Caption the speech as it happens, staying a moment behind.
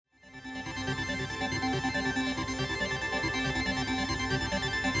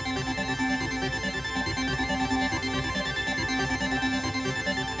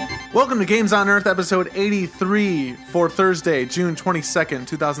Welcome to Games on Earth, episode 83 for Thursday, June 22nd,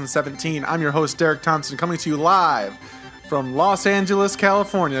 2017. I'm your host, Derek Thompson, coming to you live from Los Angeles,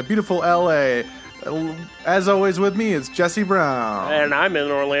 California, beautiful LA. As always with me is Jesse Brown. And I'm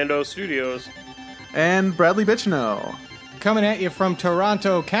in Orlando Studios. And Bradley Bitchino. Coming at you from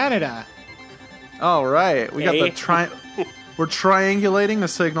Toronto, Canada. All right, we got we're triangulating a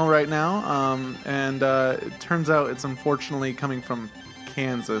signal right now, and it turns out it's unfortunately coming from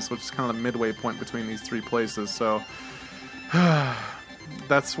Kansas, which is kind of the midway point between these three places. So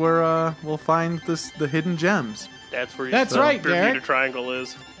that's where we'll find the hidden gems. That's where That's right, Bermuda Derek. Triangle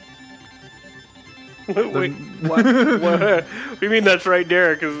is. Wait, what? What do you mean that's right,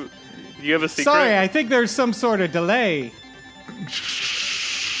 Derek? Do you have a secret? Sorry, I think there's some sort of delay.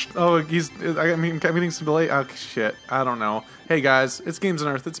 Oh, I'm getting some delay. Oh, shit. I don't know. Hey, guys, it's Games on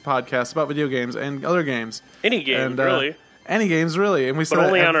Earth. It's a podcast about video games and other games. Any game, really. Any games, really. And we But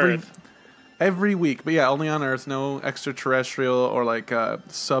only on Earth. Every week. But yeah, only on Earth. No extraterrestrial or like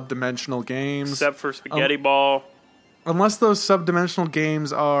sub-dimensional games. Except for Spaghetti Ball. Unless those sub-dimensional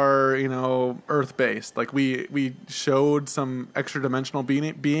games are, Earth-based. Like we showed some extra-dimensional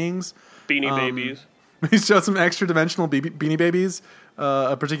beings. Beanie Babies. We showed some extra-dimensional Beanie Babies,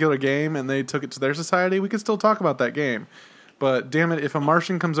 a particular game, and they took it to their society. We could still talk about that game. But damn it, if a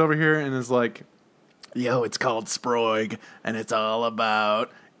Martian comes over here and is like, yo, it's called Sproig, and it's all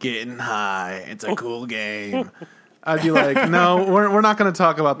about getting high. It's a cool game. I'd be like, no, we're not going to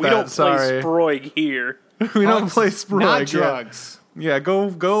talk about that. We don't Sorry. play Sproig here. We don't play Sproig. Not drugs. Yeah,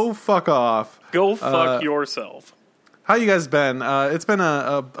 go fuck off. Go fuck yourself. How you guys been? It's been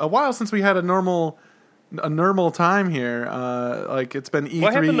a while since we had a normal time here. Like it's been E3,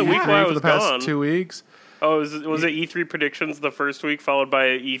 What happened the week while I for was the past gone? 2 weeks. Oh, was it E3 predictions the first week, followed by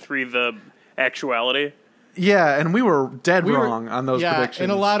E3 the actuality? Yeah, and we were dead wrong on those Yeah, predictions.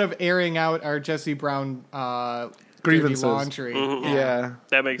 and a lot of airing out our Jesse Brown Grievances. dirty laundry. Mm-hmm. Yeah.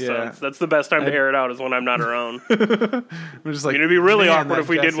 That makes sense. That's the best time to air it out is when I'm not around. We're just like, It'd be really man, awkward that if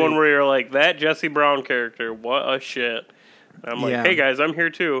we did Jesse- one where you're like, that Jesse Brown character, what a shit. And I'm like, Yeah. hey guys, I'm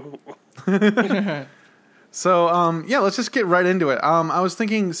here too. So, let's just get right into it. I was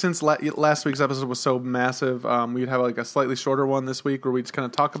thinking since last week's episode was so massive, we'd have like a slightly shorter one this week where we just kind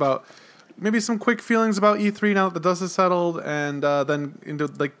of talk about maybe some quick feelings about E3 now that the dust has settled, and then into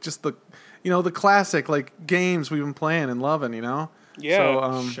like just the, the classic like games we've been playing and loving, Yeah.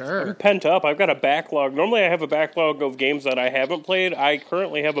 So, Sure. I'm pent up. I've got a backlog. Normally I have a backlog of games that I haven't played. I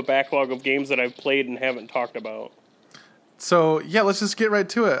currently have a backlog of games that I've played and haven't talked about. So yeah, let's just get right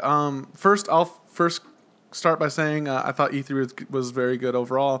to it. I'll start by saying I thought E3 was very good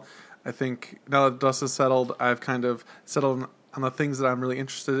overall. I think now that the dust has settled, I've kind of settled on the things that I'm really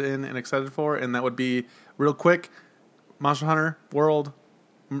interested in and excited for, and that would be, real quick, Monster Hunter World,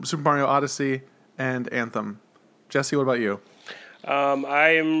 Super Mario Odyssey, and Anthem. Jesse, what about you?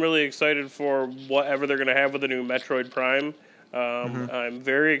 I am really excited for whatever they're going to have with the new Metroid Prime. I'm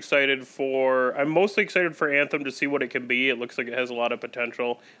very excited I'm mostly excited for Anthem to see what it can be. It looks like it has a lot of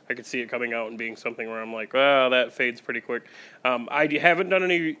potential. I could see it coming out and being something where I'm like, that fades pretty quick. I haven't done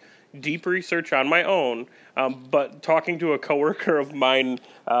any deep research on my own, but talking to a coworker of mine,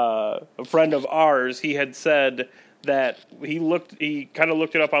 a friend of ours, he had said that he kind of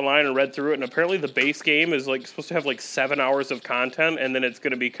looked it up online and read through it, and apparently the base game is like supposed to have like 7 hours of content, and then it's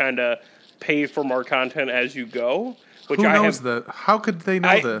going to be kind of pay for more content as you go. Which Who knows that? How could they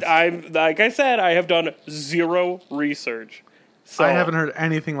know this? I'm like I said, I have done zero research. So I haven't heard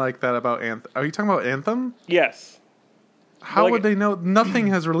anything like that about Anthem. Are you talking about Anthem? Yes. How would they know? Nothing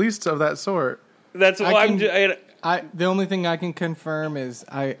has released of that sort. That's what The only thing I can confirm is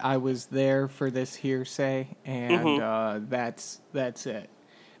I was there for this hearsay, and that's it.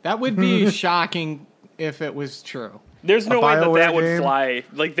 That would be shocking if it was true. There's no way that would game? fly.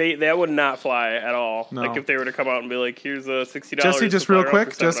 Like that would not fly at all. No. Like if they were to come out and be like, "Here's a $60." Jesse, just real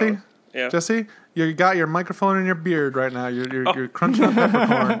quick, Jesse. Yeah. Jesse, you got your microphone in your beard right now. You're crunching up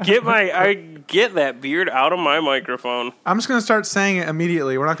peppercorn. I get that beard out of my microphone. I'm just gonna start saying it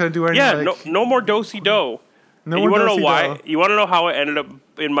immediately. We're not gonna do anything. Yeah, no more do-si-do. No you more want to know why? do-si-do. You want to know how it ended up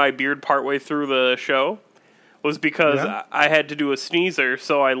in my beard partway through the show? Was because I had to do a sneezer,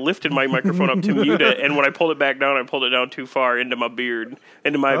 so I lifted my microphone up to mute it, and when I pulled it back down, I pulled it down too far into my beard,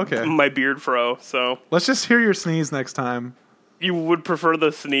 into my beard fro. So let's just hear your sneeze next time. You would prefer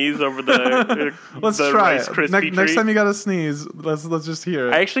the sneeze over the let's the try Rice it. Krispie treat? Next time you got to sneeze, let's just hear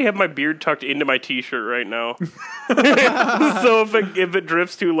it. I actually have my beard tucked into my t-shirt right now, so if it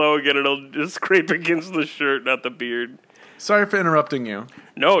drifts too low again, it'll just scrape against the shirt, not the beard. Sorry for interrupting you.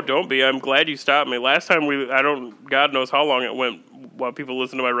 No, don't be. I'm glad you stopped me. Last time God knows how long it went while people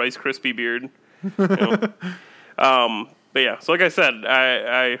listened to my Rice Krispie beard. You know? But yeah, so like I said,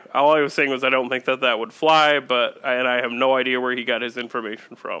 all I was saying was I don't think that would fly, and I have no idea where he got his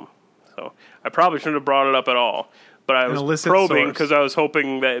information from. So I probably shouldn't have brought it up at all. But I was probing because I was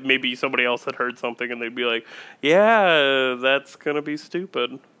hoping that maybe somebody else had heard something and they'd be like, yeah, that's going to be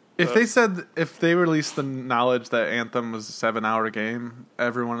stupid. If they released the knowledge that Anthem was a 7-hour game,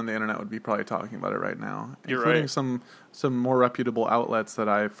 everyone on the internet would be probably talking about it right now, including some more reputable outlets that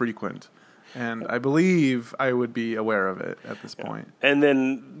I frequent. And I believe I would be aware of it at this point. And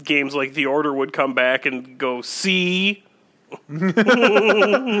then games like The Order would come back and go, see?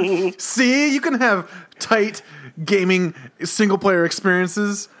 See? You can have tight gaming single-player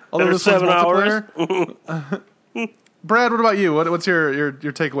experiences. Although this 7 hours. Brad, what about you? What's your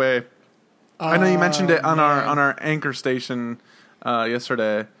takeaway? I know you mentioned it on our anchor station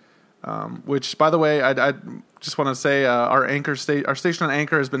yesterday, which, by the way, I just want to say our station on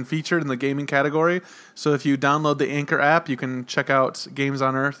Anchor has been featured in the gaming category. So if you download the Anchor app, you can check out Games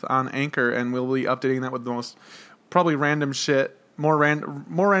on Earth on Anchor, and we'll be updating that with the most probably random shit, more random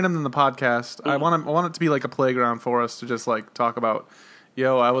than the podcast. I want it to be like a playground for us to just like talk about.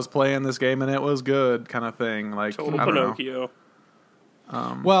 Yo, I was playing this game and it was good, kind of thing. Like total Pinocchio.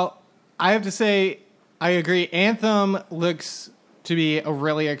 Well, I have to say, I agree. Anthem looks to be a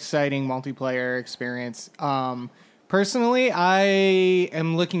really exciting multiplayer experience. Personally, I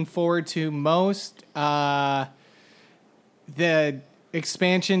am looking forward to most the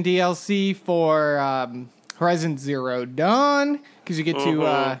expansion DLC for Horizon Zero Dawn, because you get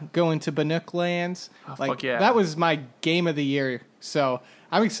to go into Bannock Lands. Fuck yeah. That was my game of the year. So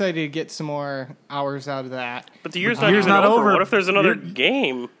I'm excited to get some more hours out of that. But the year's not over. What if there's another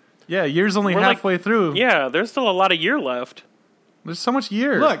game? Yeah, year's only halfway through. Yeah, there's still a lot of year left. There's so much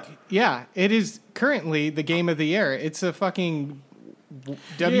year. Look, yeah, it is currently the game of the year. It's a fucking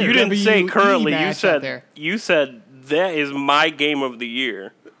WWE You didn't say currently. match You said that is my game of the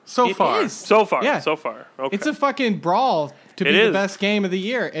year. So far. So far. Yeah. So far. Okay. It's a fucking brawl to be It is. the best game of the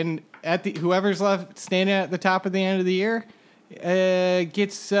year, and whoever's left standing at the top of the end of the year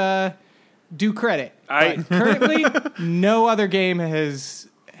gets due credit. But currently, no other game has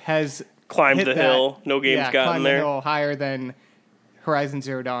climbed hit the that. hill. No game's gotten climbed there. The hill higher than Horizon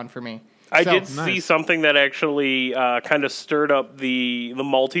Zero Dawn for me. I did see something that actually kind of stirred up the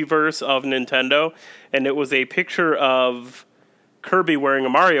multiverse of Nintendo, and it was a picture of Kirby wearing a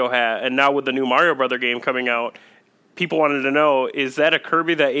Mario hat, and now with the new Mario Brother game coming out, people wanted to know, is that a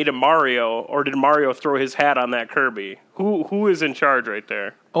Kirby that ate a Mario, or did Mario throw his hat on that Kirby? Who is in charge right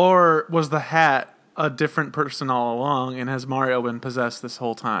there? Or was the hat a different person all along, and has Mario been possessed this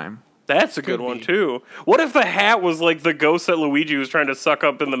whole time? That's a good one, too. What if the hat was like the ghost that Luigi was trying to suck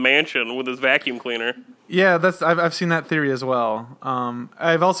up in the mansion with his vacuum cleaner? Yeah, I've seen that theory as well.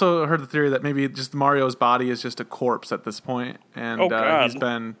 I've also heard the theory that maybe just Mario's body is just a corpse at this point, and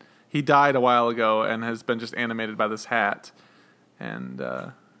he died a while ago and has been just animated by this hat. And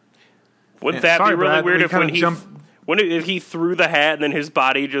wouldn't that be really weird if he threw the hat and then his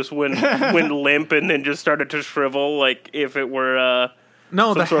body just went limp and then just started to shrivel, like if it were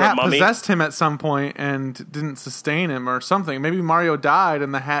no, the hat possessed him at some point and didn't sustain him or something. Maybe Mario died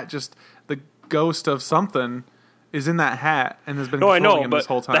and the ghost of something is in that hat and has been controlling him this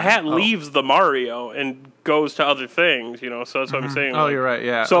whole time. The hat leaves the Mario and goes to other things, so that's what I'm saying. Oh, you're right,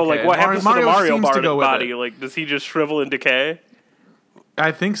 yeah. So, what happens to the Mario body? It. Like, does he just shrivel and decay?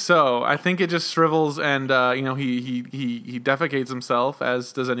 I think so. I think it just shrivels and, he defecates himself,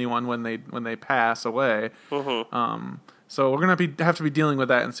 as does anyone when they pass away. Mm-hmm. So we're going to have to be dealing with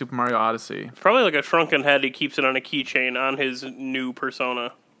that in Super Mario Odyssey. It's probably like a shrunken head. He keeps it on a keychain on his new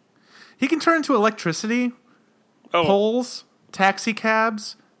persona. He can turn into electricity, poles, taxi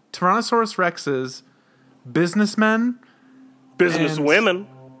cabs, Tyrannosaurus Rexes, businessmen, businesswomen,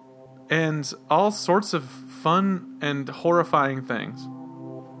 and all sorts of fun and horrifying things.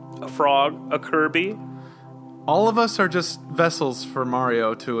 A frog, a Kirby. All of us are just vessels for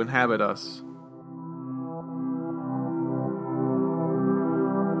Mario to inhabit us.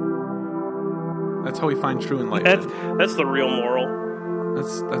 That's how we find true enlightenment. That's the real moral.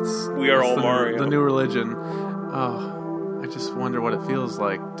 We are all Mario. The new religion. Oh, I just wonder what it feels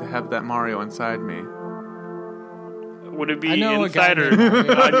like to have that Mario inside me. Would it be inside or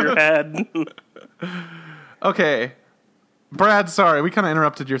on your head? Okay. Brad, sorry, we kind of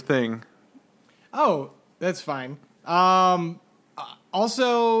interrupted your thing. Oh, that's fine.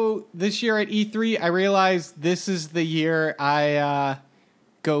 Also, this year at E3, I realized this is the year I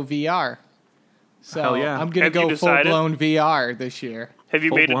go VR. So Hell yeah. I'm going to Have you go decided? full-blown VR this year. Have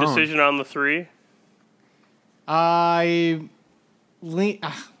you made a Full-blown. decision on the 3?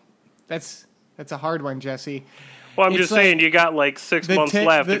 That's a hard one, Jesse. Well, I'm It's just saying like you got like 6 months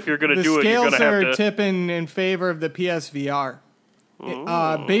left. If you're going to do it, you're going to The scales have are to. tipping in favor of the PSVR.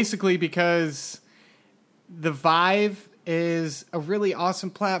 Basically because the Vive is a really awesome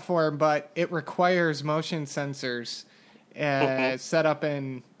platform, but it requires motion sensors set up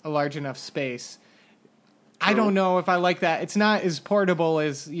in a large enough space. I don't know if I like that. It's not as portable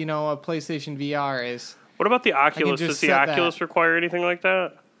as, a PlayStation VR is. What about the Oculus? just Does the set Oculus that. require anything like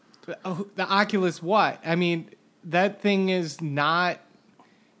that? The Oculus what? I mean, that thing is not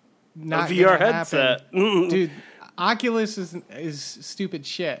A gonna VR happen. headset. Dude, Oculus is stupid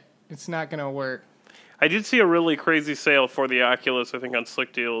shit. It's not going to work. I did see a really crazy sale for the Oculus, I think on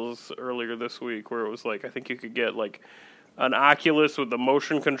Slick Deals earlier this week, where it was like, I think you could get like an Oculus with the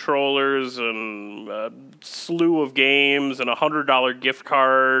motion controllers and a slew of games and $100 gift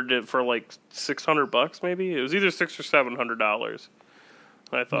card for like $600 maybe. It was either $600 or $700.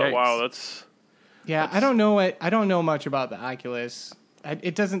 I thought, Yikes. wow, that's Yeah, I don't know I don't know much about the Oculus.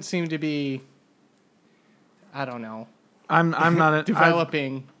 It doesn't seem to be, I don't know, I'm not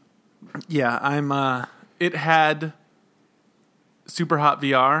developing. It had Super Hot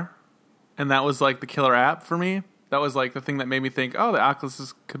VR, and that was like the killer app for me. That was like the thing that made me think, oh, the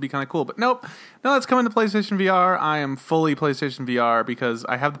Oculus could be kind of cool. But nope, no, it's coming to PlayStation VR. I am fully PlayStation VR because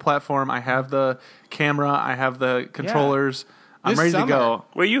I have the platform, I have the camera, I have the controllers. I'm This ready summer. to go.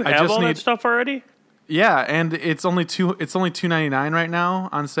 Well, you I have just all that need- stuff already? Yeah, and it's only $2.99 right now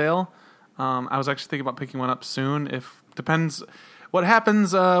on sale. I was actually thinking about picking one up soon. Depends what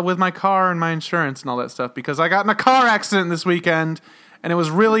happens with my car and my insurance and all that stuff, because I got in a car accident this weekend and it was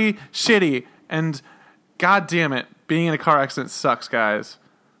really shitty. And god damn it, being in a car accident sucks, guys.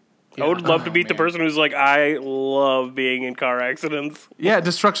 I would love to Oh, meet the man. person who's like, I love being in car accidents. Yeah,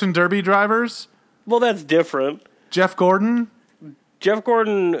 Destruction Derby drivers, Well, that's different. Jeff Gordon. Jeff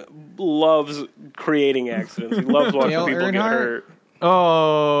Gordon loves creating accidents. He loves watching Dale people get Earnhardt? hurt.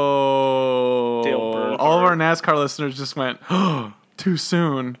 Oh, Dale Earnhardt. all of our NASCAR listeners just went too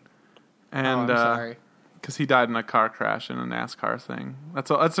soon, and I'm sorry. because he died in a car crash in a NASCAR thing.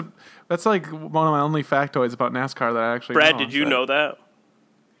 That's like one of my only factoids about NASCAR that I actually Brad, know. did you know that?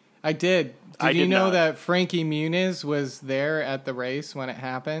 I did. I Did you did know not. that Frankie Muniz was there at the race when it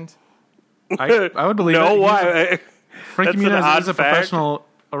happened? I would believe No, it. why? Frankie That's an Muniz odd is a fact. professional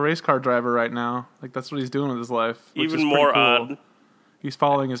race car driver right now. Like that's what he's doing with his life. Which Even is pretty more cool. odd. He's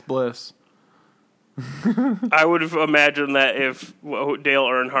following his bliss. I would have imagined that if Dale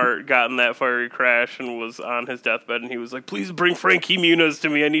Earnhardt got in that fiery crash and was on his deathbed and he was like, please bring Frankie Muniz to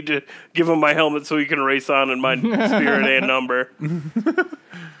me. I need to give him my helmet so he can race on in my spirit and number.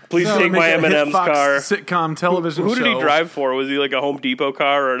 Please So take my Make a hit M&M's Fox car. sitcom television Who show. did he drive for? Was he like a Home Depot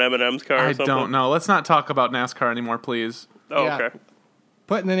car or an M&M's car or I something? don't know. Let's not talk about NASCAR anymore, please. Oh, Yeah. okay.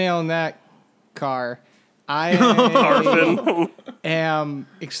 Putting the nail in that car. I Arfin. am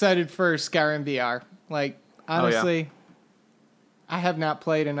excited for Skyrim VR. Like, honestly, I have not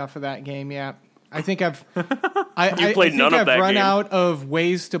played enough of that game yet. I think I've I played think none of I've that run game. out of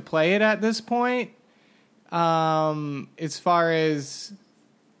ways to play it at this point. As far as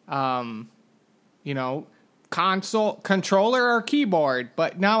console controller or keyboard,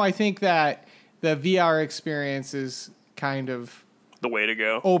 but now I think that the VR experience is kind of The way to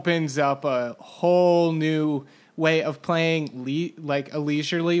go. opens up a whole new way of playing, like a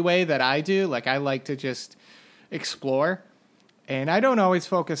leisurely way that I do. Like I like to just explore, and I don't always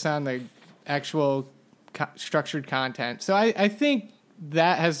focus on the actual structured content. So I think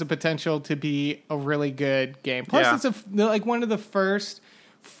that has the potential to be a really good game. Plus, Yeah. it's like one of the first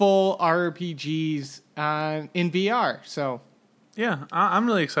full RPGs in VR. So Yeah, I'm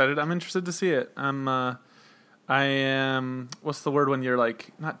really excited. I'm interested to see it. I am. What's the word when you're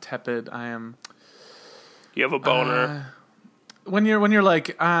like not tepid? I am. You have a boner. When you're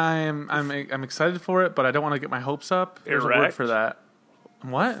like I'm excited for it, but I don't want to get my hopes up. There's a word Erect? for that.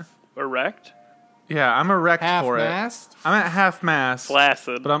 What? Erect? Yeah, I'm erect half for mast. it. I'm at half mast,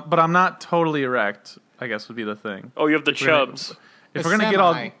 Flaccid. but I'm not totally erect. I guess would be the thing. Oh, you have the We're gonna- chubs. If A we're gonna get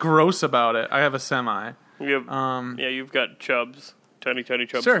all semi. gross about it, I have a semi. You have, yeah, you've got chubs. Tiny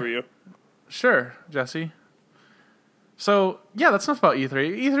chubs Sure. for you. Sure, Jesse. So yeah, that's enough about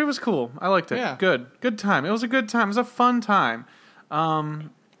E3. E3 was cool. I liked it. Yeah. Good time. It was a good time. It was a fun time.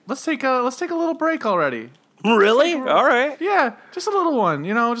 Let's take a little break already. Really? All right. Yeah, just a little one.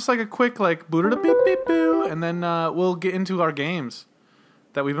 Just like a quick like boo da beep beep boo, and then we'll get into our games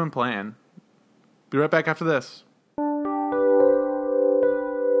that we've been playing. Be right back after this.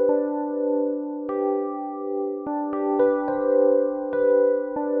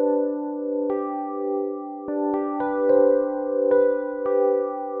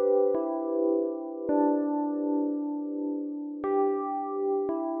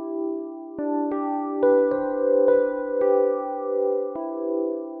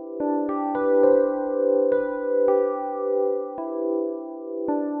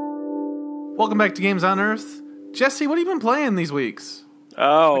 Welcome back to Games on Earth. Jesse, what have you been playing these weeks?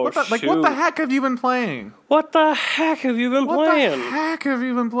 Oh, what the heck have you been playing? What the heck have you been playing? What the heck have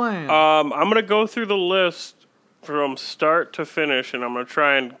you been playing? I'm going to go through the list from start to finish, and I'm going to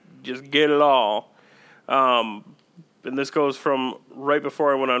try and just get it all. And this goes from right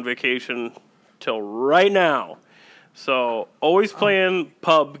before I went on vacation till right now. So, always playing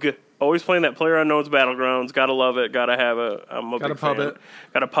PUBG. Always playing that PlayerUnknown's Battlegrounds. Gotta love it. Gotta have it. I'm a big fan.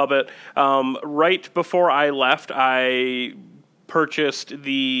 Gotta pub it. Right before I left, I purchased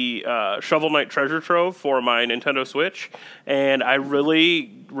the Shovel Knight Treasure Trove for my Nintendo Switch, and I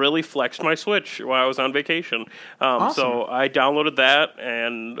really, really flexed my Switch while I was on vacation. Awesome. So I downloaded that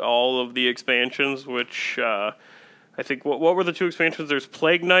and all of the expansions, which I think, what were the two expansions? There's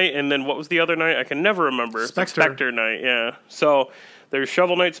Plague Knight, and then what was the other night? I can never remember. Spectre Knight, yeah. So there's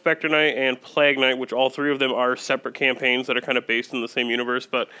Shovel Knight, Spectre Knight, and Plague Knight, which all three of them are separate campaigns that are kind of based in the same universe,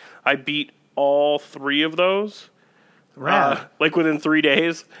 but I beat all three of those. Like within 3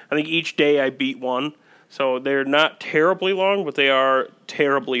 days. I think each day I beat one. So they're not terribly long, but they are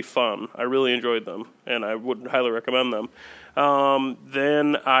terribly fun. I really enjoyed them, and I would highly recommend them.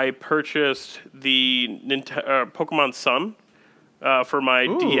 Then I purchased the Pokemon Sun for my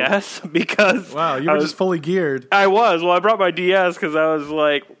DS because... Wow, you were just fully geared. I was. Well, I brought my DS because I was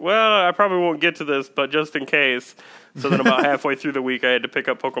like, well, I probably won't get to this, but just in case. So then about halfway through the week, I had to pick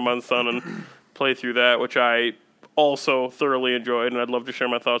up Pokemon Sun and play through that, which I also thoroughly enjoyed, and I'd love to share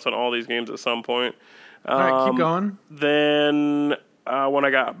my thoughts on all these games at some point. All right, keep going. Then when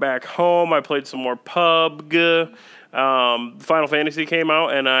I got back home, I played some more PUBG. Final Fantasy came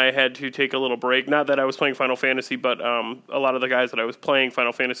out, and I had to take a little break. Not that I was playing Final Fantasy, but a lot of the guys that I was playing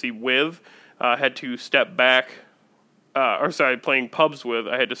Final Fantasy with had to step back. Playing pubs with,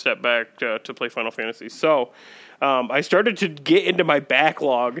 I had to step back to play Final Fantasy. So I started to get into my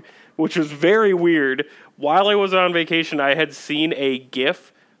backlog, which was very weird. While I was on vacation, I had seen a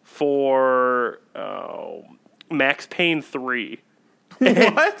GIF for Max Payne 3.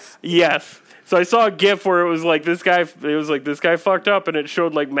 What? Yes. So I saw a GIF where it was like this guy fucked up, and it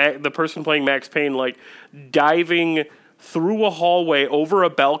showed like the person playing Max Payne like diving through a hallway over a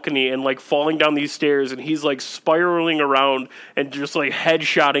balcony and like falling down these stairs, and he's like spiraling around and just like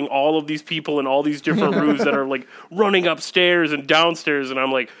headshotting all of these people in all these different rooms that are like running upstairs and downstairs, and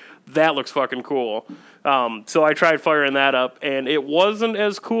I'm like, that looks fucking cool. So I tried firing that up, and it wasn't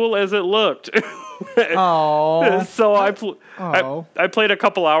as cool as it looked. Oh. So I played a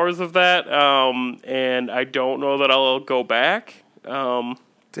couple hours of that, and I don't know that I'll go back.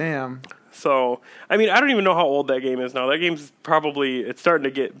 Damn. So, I mean, I don't even know how old that game is now. That game's probably, it's starting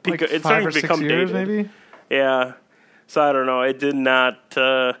to get, Like it's starting to become 5 or 6 years, dated. maybe? Yeah. So I don't know. It did not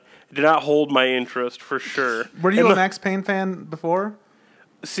hold my interest for sure. Were you a Max Payne fan before?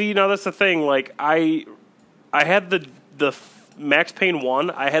 See, now that's the thing. Like, I had the Max Payne 1.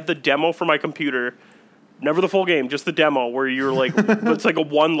 I had the demo for my computer. Never the full game, just the demo where you're like, it's like a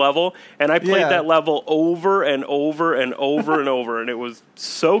one level. And I played that level over and over and over and over. And it was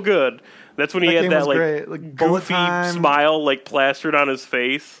so good. That's when he had that like goofy smile like plastered on his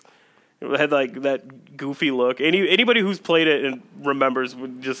face. It had like that goofy look. Anybody who's played it and remembers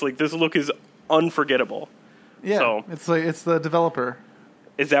would just like, this look is unforgettable. Yeah, so, it's the developer.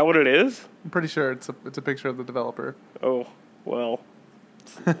 Is that what it is? I'm pretty sure it's a picture of the developer. Oh, well,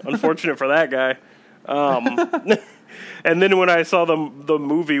 it's unfortunate for that guy. And then when I saw the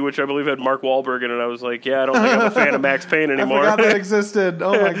movie, which I believe had Mark Wahlberg in it, I was like, yeah, I don't think I'm a fan of Max Payne anymore. I forgot that existed.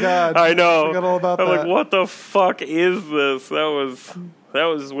 Oh my god. I know. I forgot all about that. I'm like, what the fuck is this? That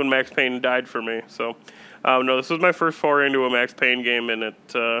was when Max Payne died for me. So, no, this was my first foray into a Max Payne game, and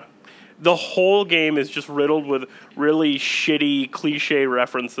the whole game is just riddled with really shitty cliche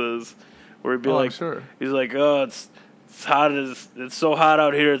references. Where he'd be like, sure. He's like, oh, it's so hot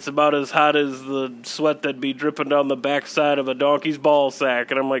out here. It's about as hot as the sweat that'd be dripping down the backside of a donkey's ball sack.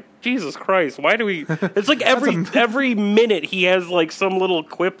 And I'm like, Jesus Christ, why do we? It's like every minute he has like some little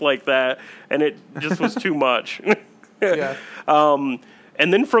quip like that, and it just was too much. Yeah. And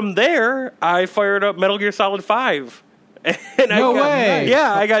then from there, I fired up Metal Gear Solid 5. And no way!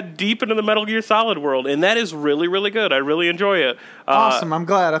 Yeah, I got deep into the Metal Gear Solid world, and that is really, really good. I really enjoy it. Awesome! I'm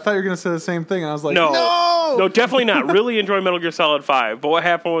glad. I thought you were going to say the same thing, and I was like, no, definitely not. Really enjoy Metal Gear Solid 5. But what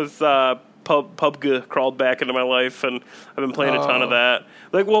happened was PUBG crawled back into my life, and I've been playing a ton of that.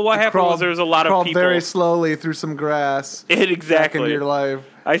 Like, well, what happened was there was a lot of people very slowly through some grass. Exactly. Back into your life.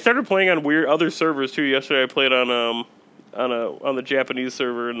 I started playing on weird other servers too. Yesterday, I played on the Japanese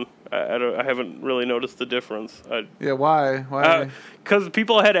server, and I haven't really noticed the difference. Yeah, why? Because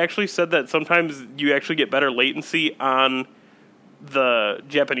people had actually said that sometimes you actually get better latency on the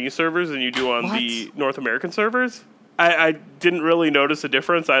Japanese servers than you do on the North American servers. I didn't really notice a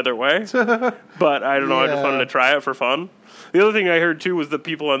difference either way, but I don't know. I just wanted to try it for fun. The other thing I heard, too, was the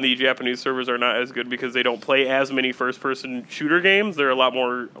people on the Japanese servers are not as good because they don't play as many first-person shooter games. They're a lot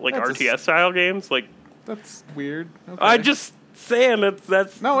more, like, RTS-style games. Like, that's weird. Okay. I just saying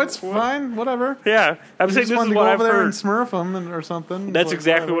that's... No, it's fine. Whatever. Yeah. I'm saying this is what I've heard. And smurf them or something. That's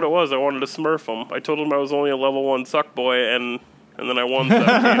exactly what it was. I wanted to smurf them. I told them I was only a level 1 suck boy, and then I won 7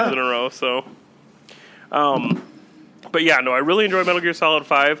 games in a row, so... But yeah, no, I really enjoy Metal Gear Solid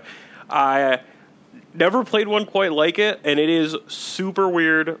 5. I never played one quite like it, and it is super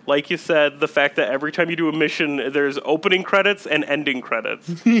weird. Like you said, the fact that every time you do a mission, there's opening credits and ending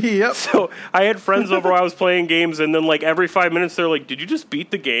credits. Yep. So I had friends over while I was playing games, and then like every 5 minutes they're like, "Did you just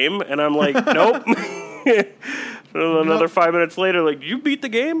beat the game?" And I'm like, "Nope." Another 5 minutes later, like, "Did you beat the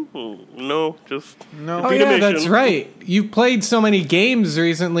game?" No, just no. Oh yeah, that's right. You played so many games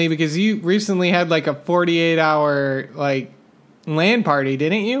recently because you recently had like a 48-hour like LAN party,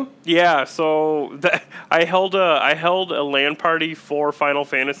 didn't you? Yeah. So I held a LAN party for Final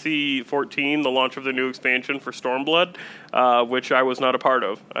Fantasy 14, the launch of the new expansion for Stormblood, which I was not a part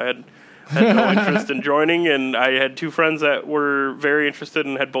of. I had no interest in joining, and I had 2 friends that were very interested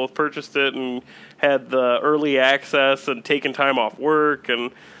and had both purchased it and had the early access and taken time off work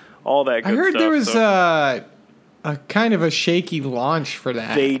and all that good stuff. I heard there was a kind of a shaky launch for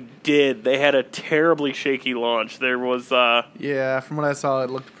that. They did. They had a terribly shaky launch. There was... yeah, from what I saw, it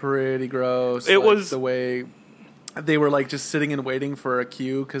looked pretty gross. It was... the way... They were like just sitting and waiting for a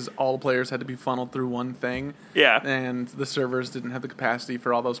queue because all players had to be funneled through one thing. Yeah. And the servers didn't have the capacity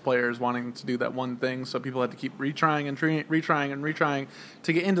for all those players wanting to do that one thing. So people had to keep retrying and retrying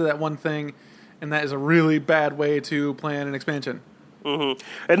to get into that one thing. And that is a really bad way to plan an expansion.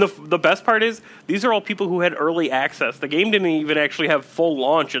 Mm-hmm. And the best part is, these are all people who had early access. The game didn't even actually have full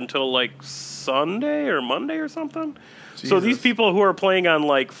launch until like Sunday or Monday or something. Jesus. So these people who are playing on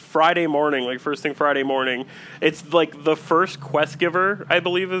like Friday morning, like first thing Friday morning, it's like the first quest giver, I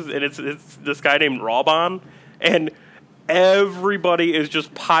believe, and it's this guy named Rawbon, and everybody is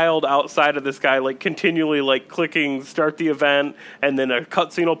just piled outside of this guy, like continually like clicking start the event, and then a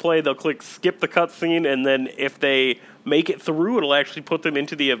cutscene will play. They'll click skip the cutscene, and then if they make it through, it'll actually put them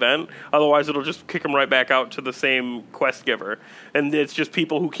into the event. Otherwise, it'll just kick them right back out to the same quest giver. And it's just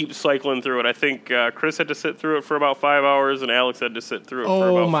people who keep cycling through it. I think Chris had to sit through it for about 5 hours, and Alex had to sit through it for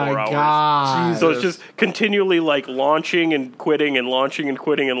about 4 hours. Oh my god! So it's just continually like launching and quitting and launching and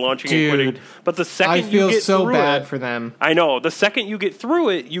quitting and launching and quitting. But the second I feel you get so through bad it, for them. I know. The second you get through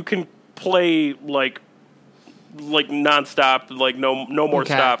it, you can play like nonstop, like no more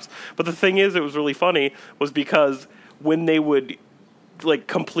stops. But the thing is, it was really funny, was because when they would like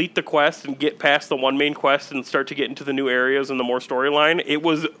complete the quest and get past the one main quest and start to get into the new areas and the more storyline, it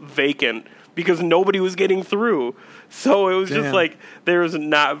was vacant because nobody was getting through. So it was just like there was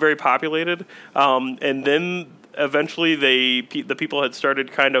not very populated. And then eventually the people had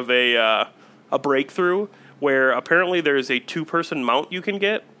started kind of a breakthrough where apparently there's a 2-person mount you can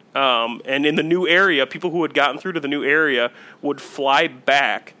get. And in the new area, people who had gotten through to the new area would fly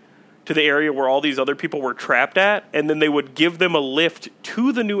back to the area where all these other people were trapped at, and then they would give them a lift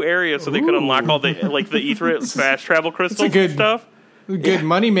to the new area so they could unlock all the like the Aetherite fast travel crystals and stuff. Good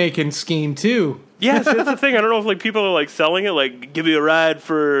money-making scheme, too. Yes, that's the thing. I don't know if like people are like selling it, like give you a ride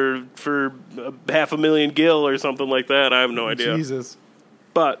for $500,000 gil or something like that. I have no idea. Jesus.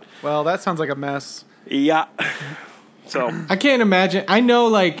 But well, that sounds like a mess. Yeah. So I can't imagine. I know,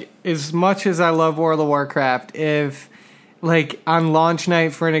 like, as much as I love World of Warcraft, if like on launch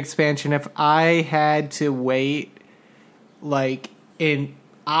night for an expansion, if I had to wait like an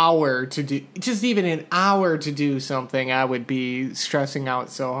hour to do, just even an hour to do something, I would be stressing out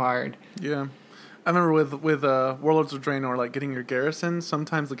so hard. Yeah. I remember with Warlords of Draenor, like getting your garrison,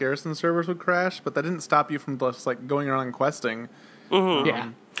 sometimes the garrison servers would crash, but that didn't stop you from just like going around and questing. Mm-hmm. Yeah.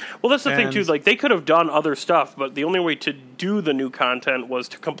 Well, that's the thing too. Like they could have done other stuff, but the only way to do the new content was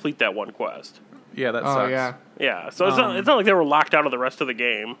to complete that one quest. Yeah, that sucks. Yeah. Yeah, so it's not like they were locked out of the rest of the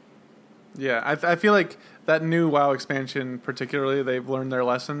game. Yeah, I feel like that new WoW expansion, particularly, they've learned their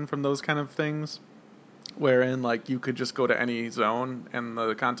lesson from those kind of things, wherein like you could just go to any zone and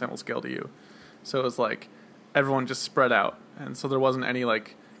the content will scale to you. So it was like everyone just spread out, and so there wasn't any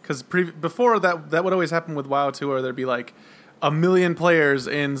like because before that would always happen with WoW too, where there'd be like 1 million players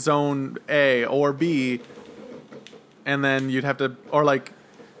in zone A or B, and then you'd have to or like.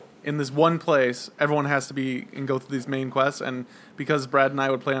 In this one place, everyone has to be and go through these main quests, and because Brad and I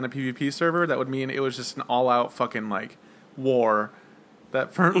would play on a PvP server, that would mean it was just an all-out fucking like war.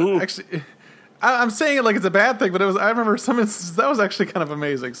 That for actually, I'm saying it like it's a bad thing, but I remember some instances that was actually kind of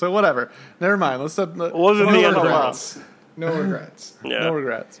amazing. So whatever. Never mind. Let's not. Wasn't the end of the world. No regrets. Yeah. No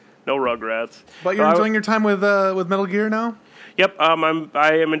regrets. No Rugrats. But you're enjoying your time with Metal Gear now? Yep.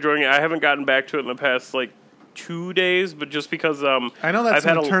 I am enjoying it. I haven't gotten back to it in the past 2 days, but just because I know that's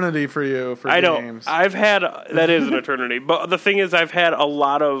I've an had eternity for you for I games. know. That is an eternity. But the thing is, I've had a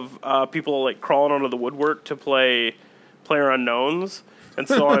lot of people crawling onto the woodwork to play PlayerUnknowns, and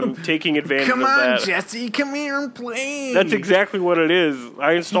so I'm taking advantage of that. Come on, Jesse, come here and play. That's exactly what it is.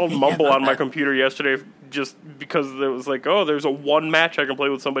 I installed Mumble on my computer yesterday just because it was there's a one match I can play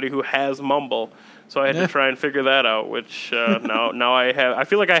with somebody who has Mumble. So I had to try and figure that out, which now I have. I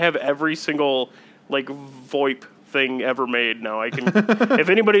feel like I have every single VoIP thing ever made now. I can. If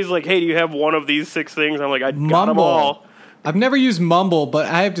anybody's like, "Hey, do you have one of these 6 things?" I'm like, "I got them all." I've never used Mumble, but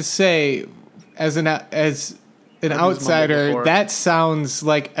I have to say, as an outsider, that sounds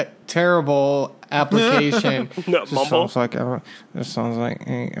like a terrible application. No, Mumble. This sounds like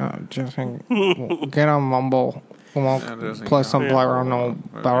hey, just get on Mumble. Play some PlayerUnknown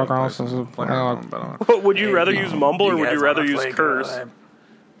Battlegrounds. Would you rather use Mumble or would you rather use Curse?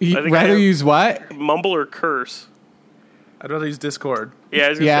 Use what? Mumble or Curse? I'd rather use Discord. Yeah, I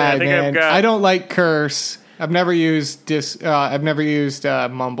was gonna say, I think I've got. I don't like Curse. I've never used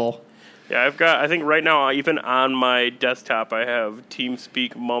Mumble. Yeah, I've got. I think right now, even on my desktop, I have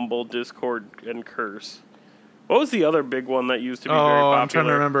TeamSpeak, Mumble, Discord, and Curse. What was the other big one that used to be very popular? I'm trying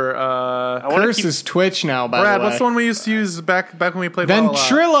to remember. Curse is Twitch now, by Brad, the way. what's the one we used to use back when we played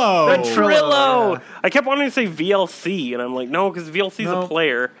Ventrilo! Ventrilo! Yeah. I kept wanting to say VLC, and I'm like, no, because VLC's a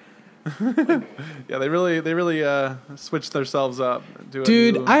player. Yeah, they really switched themselves up.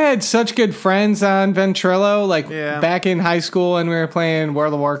 Dude, I had such good friends on Ventrilo. Back in high school when we were playing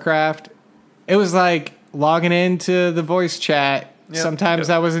World of Warcraft, it was like logging into the voice chat. Yep. Sometimes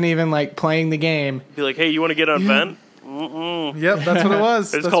I wasn't even playing the game. Be like, hey, you want to get on Vent? Yep, that's what it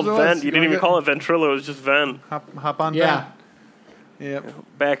was. It's called Vent. You didn't even call it Ventrilo. It was just Vent. Hop on Vent. Yep.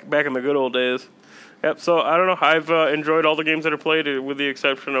 Back in the good old days. Yep. So I don't know. I've enjoyed all the games that I played, with the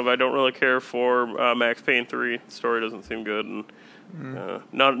exception of I don't really care for Max Payne 3. The story doesn't seem good, and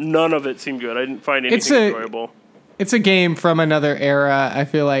none of it seemed good. I didn't find anything enjoyable. It's a game from another era. I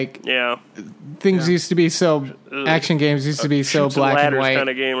feel like things used to be so action games used to be so black and white kind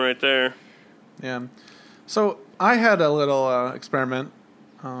of game right there. Yeah. So I had a little experiment.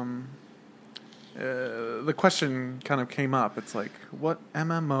 The question kind of came up. It's like, what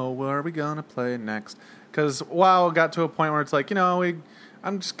MMO are we gonna play next? Because WoW got to a point where it's like, I'm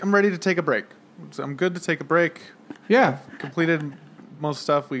ready to take a break. So I'm good to take a break. Yeah. I've completed most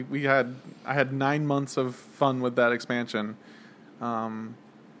stuff. I had 9 months of fun with that expansion. I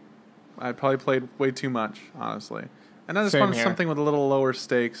probably played way too much, honestly. And I just wanted something with a little lower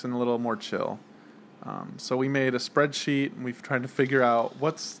stakes and a little more chill. So we made a spreadsheet, and we've tried to figure out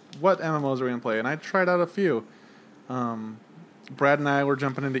what MMOs are we going to play. And I tried out a few. Brad and I were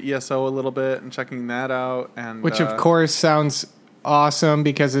jumping into ESO a little bit and checking that out. And which, of course, sounds awesome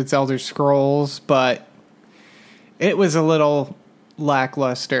because it's Elder Scrolls, but it was a little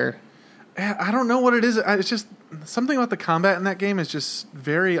lackluster. I don't know what it is. It's just something about the combat in that game is just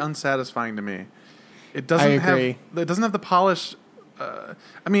very unsatisfying to me. It doesn't have the polish.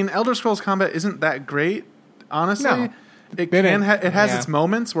 Elder Scrolls combat isn't that great, honestly. No, it has its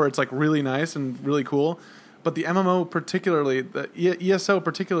moments where it's really nice and really cool, but the MMO particularly, the ESO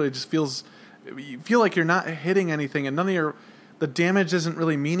particularly, just you feel like you're not hitting anything, and the damage isn't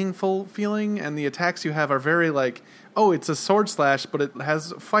really meaningful feeling, and the attacks you have are very it's a sword slash, but it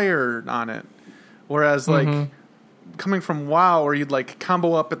has fire on it. Whereas, coming from WoW, where you'd,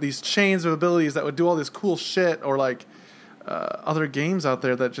 combo up at these chains of abilities that would do all this cool shit, or, other games out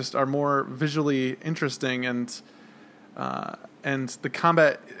there that just are more visually interesting, and the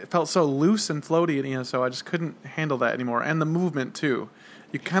combat felt so loose and floaty in ESO, I just couldn't handle that anymore. And the movement, too.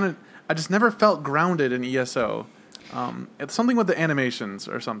 I just never felt grounded in ESO. It's something with the animations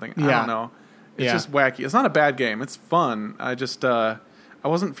or something. I don't know. It's just wacky. It's not a bad game. It's fun. I just I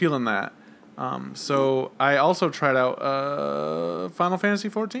wasn't feeling that. So I also tried out Final Fantasy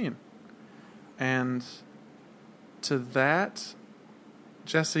 14. And to that,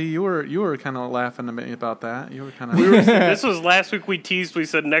 Jesse, you were kind of laughing at me about that. You were kind of. This was last week. We teased. We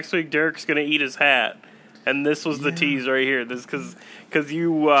said next week Derek's going to eat his hat, and this was the tease right here. This because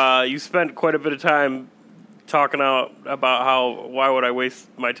you spent quite a bit of time talking out about why would I waste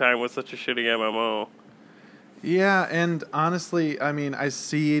my time with such a shitty MMO. Yeah, and honestly, I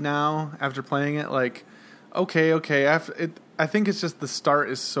see now after playing it, okay. I think it's just the start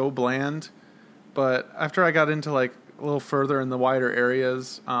is so bland, but after I got into a little further in the wider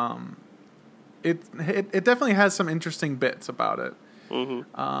areas, it definitely has some interesting bits about it.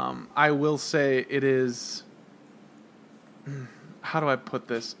 Mm-hmm. I will say it is. How do I put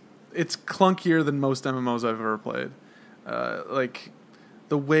this? It's clunkier than most MMOs I've ever played. Like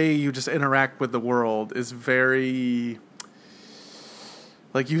the way you just interact with the world is very.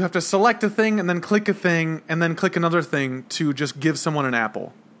 Like you have to select a thing and then click a thing and then click another thing to just give someone an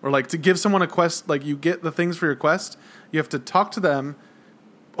apple. Or like to give someone a quest, like you get the things for your quest, you have to talk to them,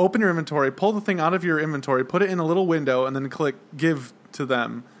 open your inventory, pull the thing out of your inventory, put it in a little window, and then click give to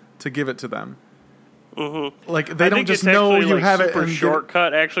them to give it to them. Mm-hmm. Like they don't just know you have it. Super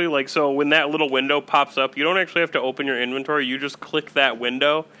shortcut, actually. Like so, when that little window pops up, you don't actually have to open your inventory. You just click that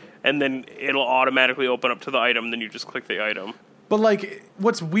window, and then it'll automatically open up to the item. Then you just click the item. But like,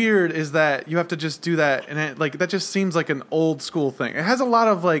 what's weird is that you have to just do that, and that just seems like an old school thing. It has a lot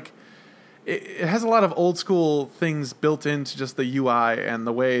of like, it has a lot of old school things built into just the UI and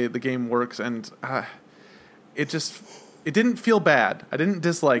the way the game works, and it didn't feel bad. I didn't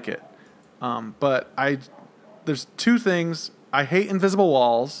dislike it, but there's two things. I hate invisible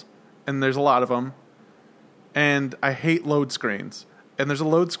walls, and there's a lot of them, and I hate load screens. And there's a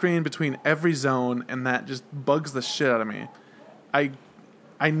load screen between every zone, and that just bugs the shit out of me.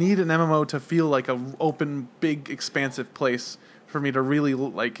 I need an MMO to feel like a open, big, expansive place for me to really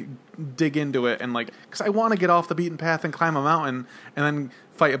like dig into it and like because I want to get off the beaten path and climb a mountain and then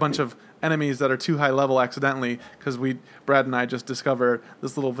fight a bunch of enemies that are too high level accidentally because Brad and I just discovered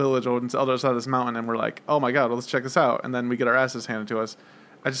this little village on the other side of this mountain and we're like, oh my god, well, let's check this out, and then we get our asses handed to us.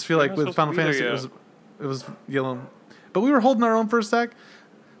 I just feel like with Final Fantasy it was but we were holding our own for a sec,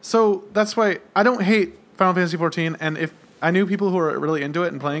 so that's why I don't hate Final Fantasy 14, and if I knew people who were really into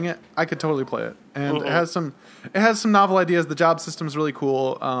it and playing it, I could totally play it. And it has some novel ideas. The job system's really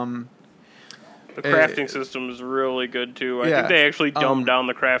cool. The crafting system is really good too. I think they actually dumbed down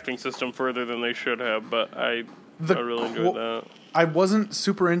the crafting system further than they should have, but I really enjoyed that. I wasn't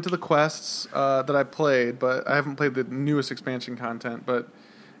super into the quests that I played, but I haven't played the newest expansion content, but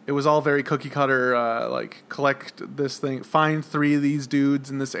it was all very cookie cutter, like collect this thing, find 3 of these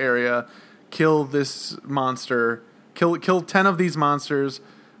dudes in this area, kill this monster, kill 10 of these monsters,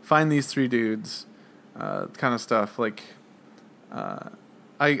 find these 3 dudes, kind of stuff. Like,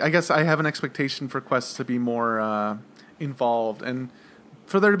 I guess I have an expectation for quests to be more involved and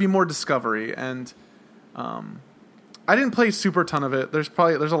for there to be more discovery. And I didn't play super ton of it. There's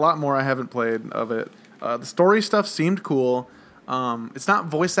a lot more I haven't played of it. The story stuff seemed cool. It's not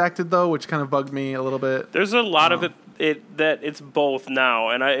voice acted though, which kind of bugged me a little bit. There's a lot of it that it's both now,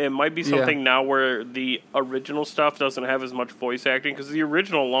 and it might be something now where the original stuff doesn't have as much voice acting because the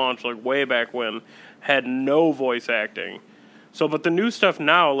original launch, like way back when, had no voice acting. So, but the new stuff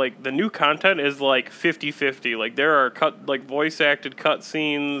now, like the new content is like 50-50. Like there are voice acted cut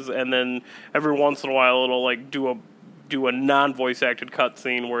scenes, and then every once in a while it'll like do a non voice acted cut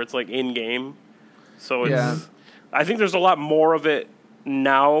scene where it's like in game. So it's I think there's a lot more of it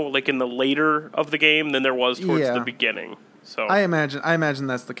now, like in the later of the game, than there was towards the beginning. So I imagine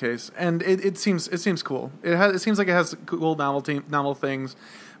that's the case, and it seems cool. It seems like it has cool novel things,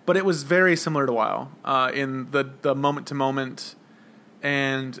 but it was very similar to WoW in the moment to moment,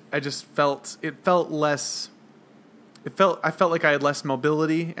 and I just felt less. I felt like I had less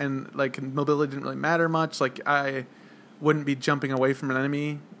mobility, and like mobility didn't really matter much. Like I wouldn't be jumping away from an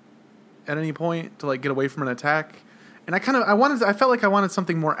enemy at any point to like get away from an attack. And I felt like I wanted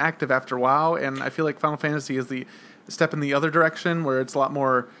something more active after WoW, and I feel like Final Fantasy is the step in the other direction where it's a lot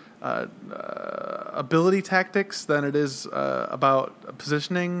more ability tactics than it is about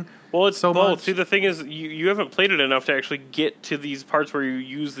positioning. Well, it's so both. Much. See, the thing is, you haven't played it enough to actually get to these parts where you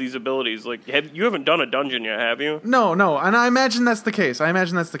use these abilities. Like, you haven't done a dungeon yet, have you? No, and I imagine that's the case. Yeah.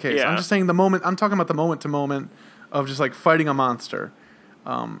 I'm just saying I'm talking about the moment to moment of just like fighting a monster.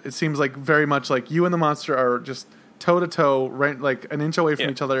 It seems like very much like you and the monster are just toe to toe, right, like an inch away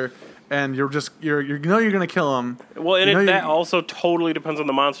from each other, and you're you're gonna kill them. Well, and that also totally depends on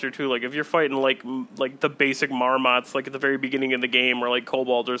the monster too. Like if you're fighting like the basic marmots, like at the very beginning of the game, or like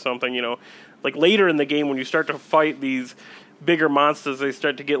kobolds or something, like later in the game when you start to fight these bigger monsters, they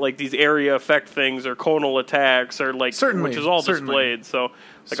start to get like these area effect things or conal attacks or like which is all displayed. So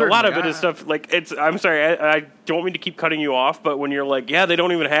like a lot of it is stuff like I'm sorry, I don't mean to keep cutting you off, but when you're like, they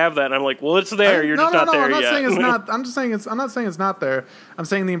don't even have that, and I'm like, well, it's there. You're just not there yet. Saying it's not. I'm just saying I'm not saying it's not there. I'm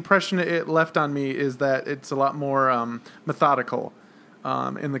saying the impression it left on me is that it's a lot more methodical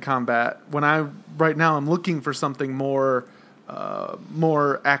in the combat. When right now I'm looking for something more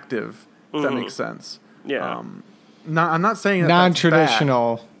active. If that makes sense. Yeah. I'm not saying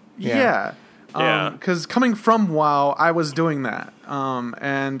non-traditional. Yeah. Because coming from WoW, I was doing that.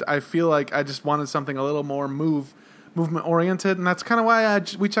 And I feel like I just wanted something a little more movement oriented, and that's kind of why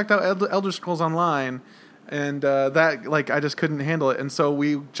we checked out Elder Scrolls Online, and that I just couldn't handle it, and so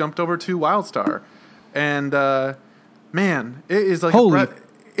we jumped over to WildStar, and man, it is like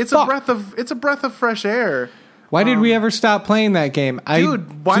it's a breath of fresh air. Why did we ever stop playing that game?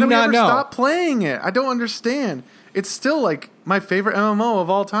 Dude, why did we ever stop playing it? I don't understand. It's still like my favorite MMO of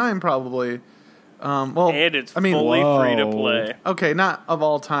all time, probably. And it's fully free to play. Okay, not of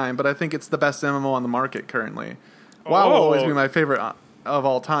all time, but I think it's the best MMO on the market currently. WoW will always be my favorite of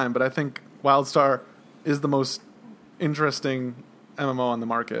all time, but I think WildStar is the most interesting MMO on the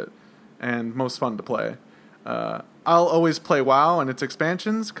market and most fun to play. I'll always play WoW and its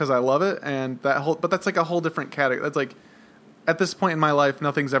expansions because I love it, and but that's like a whole different category. That's like, at this point in my life,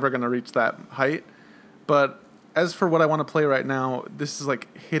 nothing's ever going to reach that height. But as for what I want to play right now, this is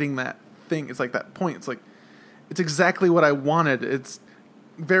like hitting that thing. It's like that point. It's like, it's exactly what I wanted. It's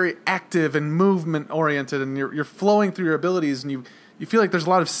very active and movement oriented, and you're flowing through your abilities, and you feel like there's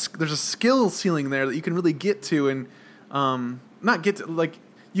a skill ceiling there that you can really get to, and not get to, like,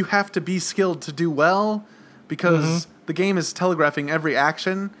 you have to be skilled to do well, because the game is telegraphing every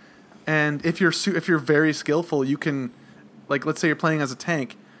action, and if you're very skillful, you can, like, let's say you're playing as a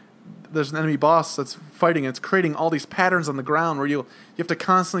tank, there's an enemy boss that's fighting, and it's creating all these patterns on the ground where you have to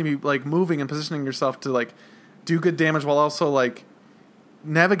constantly be like moving and positioning yourself to like do good damage while also like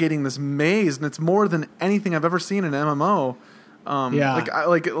navigating this maze, and it's more than anything I've ever seen in an MMO.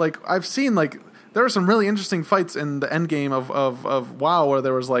 Like I've seen, like, there are some really interesting fights in the end game of WoW where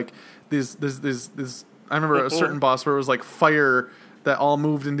there was like these I remember a certain boss where it was like fire that all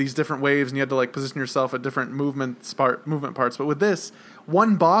moved in these different waves, and you had to like position yourself at different movement parts. But with this,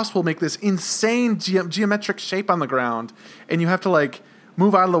 one boss will make this insane geometric shape on the ground, and you have to like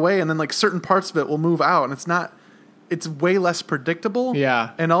move out of the way, and then like certain parts of it will move out, and it's way less predictable.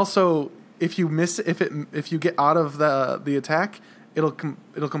 Yeah. And also, if you miss if you get out of the attack, it'll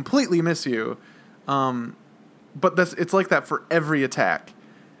completely miss you. But it's like that for every attack,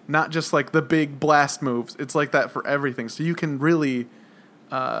 not just like the big blast moves. It's like that for everything. So you can really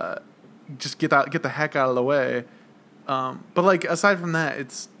just get the heck out of the way. But like aside from that,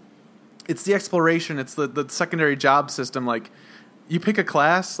 it's the exploration. It's the secondary job system. Like, you pick a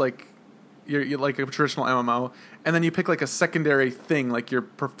class, like you're like a traditional MMO, and then you pick like a secondary thing, like your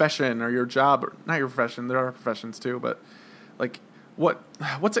profession or your job, or not your profession. There are professions too, but like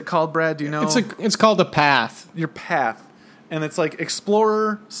what's it called, Brad? Do you know? It's called a path. Your path, and it's like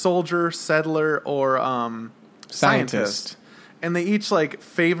explorer, soldier, settler, or scientist. And they each like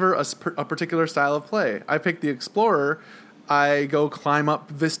favor a particular style of play. I pick the explorer. I go climb up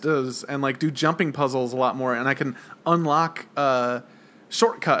vistas and like do jumping puzzles a lot more, and I can unlock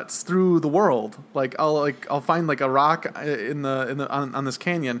shortcuts through the world. Like I'll find like a rock on this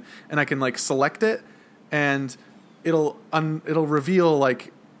canyon, and I can like select it, and it'll reveal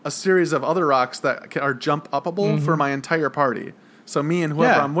like a series of other rocks that are jump uppable for my entire party. So me and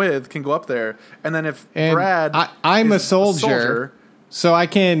whoever I'm with can go up there, and then Brad, I'm a soldier, so I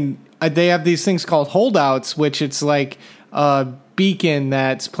can. They have these things called holdouts, which it's like a beacon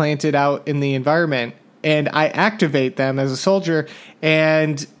that's planted out in the environment, and I activate them as a soldier.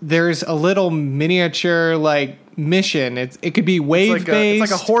 And there's a little miniature like mission. It could be wave based.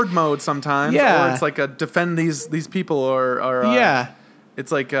 It's like a horde mode sometimes. Yeah, or it's like a defend these people or yeah.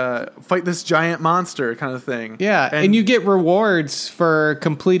 It's like fight this giant monster kind of thing. Yeah, and you get rewards for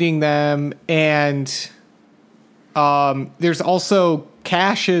completing them, and there's also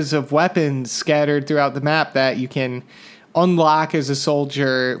caches of weapons scattered throughout the map that you can unlock as a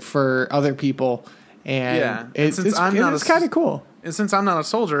soldier for other people. And it's kind of cool. And since I'm not a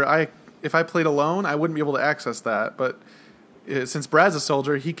soldier, if I played alone, I wouldn't be able to access that. But since Brad's a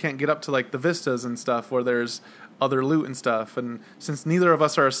soldier, he can't get up to like the vistas and stuff where there's other loot and stuff. And since neither of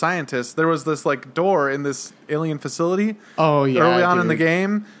us are scientists, there was this like door in this alien facility early on in the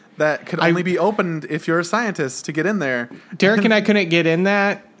game that could only be opened if you're a scientist to get in there. Derek and I couldn't get in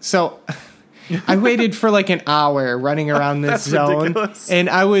that, so I waited for like an hour running around this zone. Ridiculous. And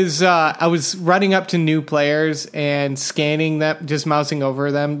I was running up to new players and scanning them, just mousing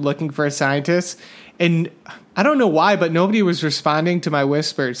over them, looking for a scientist. And I don't know why, but nobody was responding to my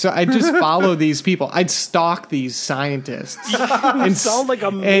whispers. So I'd just follow these people. I'd stalk these scientists. And sound like a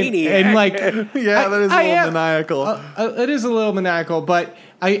maniac. And like, that is a little maniacal. It is a little maniacal, but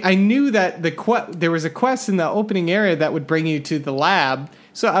I knew that there was a quest in the opening area that would bring you to the lab.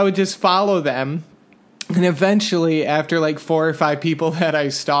 So I would just follow them. And eventually, after like 4 or 5 people that I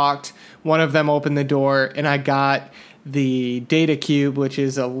stalked, one of them opened the door, and I got the data cube, which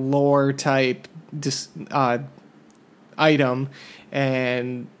is a lore type item,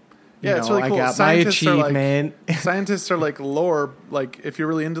 and it's really cool. I got my achievement. Scientists are like lore. Like if you're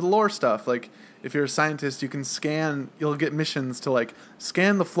really into the lore stuff, like if you're a scientist, you can scan. You'll get missions to like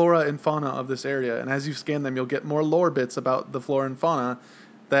scan the flora and fauna of this area, and as you scan them, you'll get more lore bits about the flora and fauna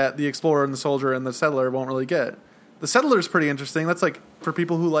that the explorer and the soldier and the settler won't really get. The settler is pretty interesting. That's like for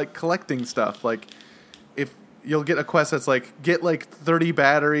people who like collecting stuff. Like if you'll get a quest that's like get like 30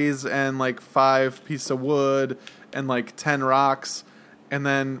 batteries and like 5 pieces of wood and like 10 rocks, and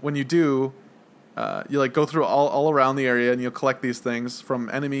then when you do, you like go through all around the area and you'll collect these things from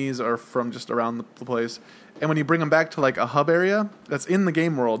enemies or from just around the place. And when you bring them back to like a hub area that's in the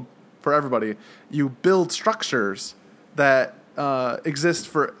game world for everybody, you build structures that exist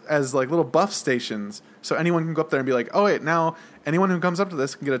as like little buff stations. So anyone can go up there and be like, oh wait, now anyone who comes up to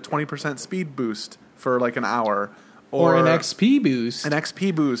this can get a 20% speed boost for like an hour. Or an XP boost. An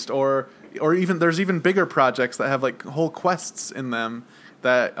XP boost. Or even there's even bigger projects that have like whole quests in them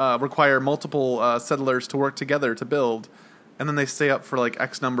that require multiple settlers to work together to build, and then they stay up for like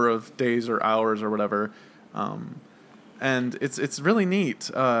X number of days or hours or whatever. And it's really neat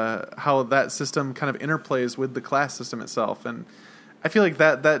how that system kind of interplays with the class system itself, and I feel like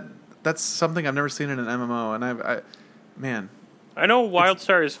that's something I've never seen in an MMO. And I know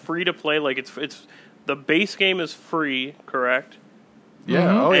WildStar is free to play. Like it's the base game is free, correct? Yeah.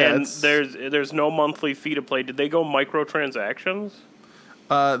 Mm-hmm. Oh yeah. And there's no monthly fee to play. Did they go microtransactions?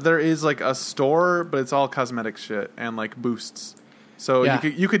 There is like a store, but it's all cosmetic shit and like boosts. So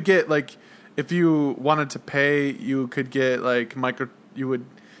you could get like, if you wanted to pay, you could get like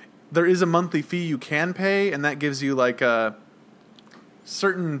there is a monthly fee you can pay, and that gives you like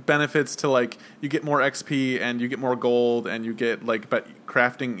certain benefits to like, you get more XP and you get more gold and you get like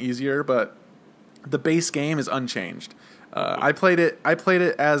crafting easier, but the base game is unchanged. I played it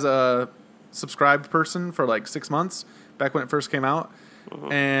as a subscribed person for like 6 months back when it first came out.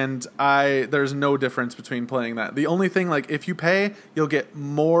 And there's no difference between playing that. The only thing, like, if you pay, you'll get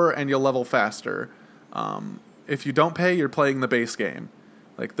more and you'll level faster. If you don't pay, you're playing the base game.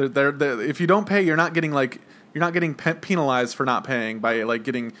 Like, if you don't pay, you're not getting penalized for not paying by like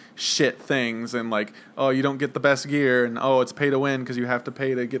getting shit things and like, oh, you don't get the best gear and oh, it's pay to win because you have to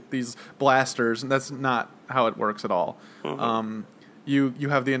pay to get these blasters, and that's not how it works at all. You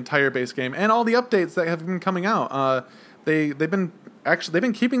have the entire base game and all the updates that have been coming out. They've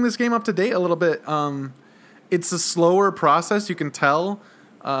been keeping this game up to date a little bit. It's a slower process, you can tell.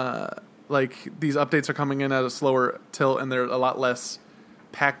 Like these updates are coming in at a slower tilt, and they're a lot less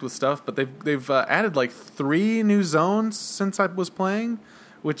packed with stuff. But they've added like 3 new zones since I was playing,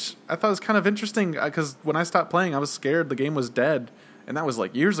 which I thought was kind of interesting because when I stopped playing, I was scared the game was dead, and that was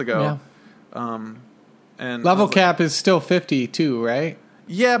like years ago. Yeah. And level cap is still 50 too, right?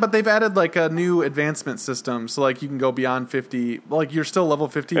 Yeah, but they've added like a new advancement system, so like you can go beyond 50. Like you're still level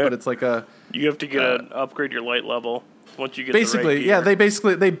 50, but it's like you have to get upgrade your light level once you get basically. The right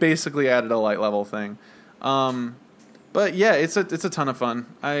gear. They basically added a light level thing. But yeah, it's a ton of fun.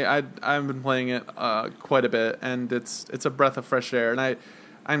 I've been playing it quite a bit, and it's a breath of fresh air. And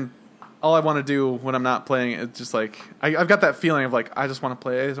I'm all I want to do when I'm not playing it, it's just like I've got that feeling of like I just want to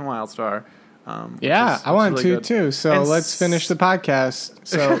play Ace and WildStar. I want really to too. So and let's finish the podcast.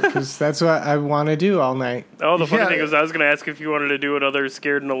 So because that's what I want to do all night. Oh, the funny thing was, I was going to ask if you wanted to do another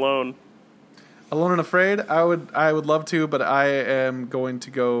Scared and Alone. Alone and Afraid. I would love to, but I am going to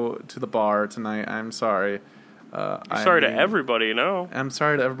go to the bar tonight. I'm sorry. Sorry to everybody. No, I'm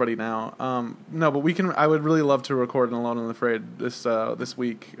sorry to everybody now. No, but we can. I would really love to record an Alone and Afraid this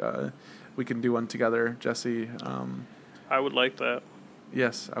week. We can do one together, Jesse. I would like that.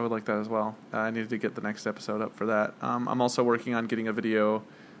 Yes, I would like that as well. I needed to get the next episode up for that. I'm also working on getting a video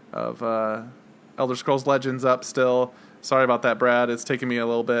of Elder Scrolls Legends up still. Sorry about that, Brad. It's taking me a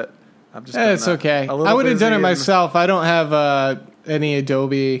little bit. It's okay. I would have done it myself. I don't have any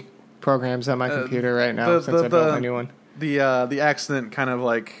Adobe programs on my computer right now since I built my new one. The accident kind of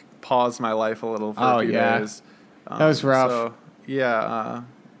like paused my life a little for a few days. That was rough. So, yeah.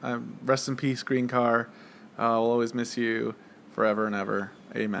 Rest in peace, Green Car. We'll always miss you. Forever and ever.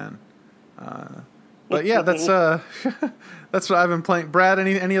 Amen. But yeah, that's that's what I've been playing. Brad,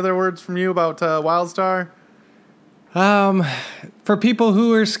 any other words from you about WildStar? For people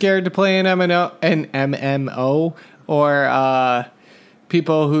who are scared to play an MMO, or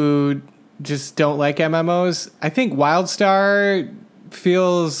people who just don't like MMOs, I think WildStar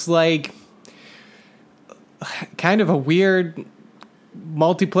feels like kind of a weird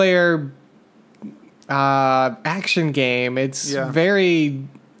multiplayer action game. It's very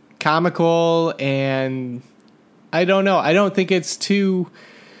comical and I don't know. I don't think it's too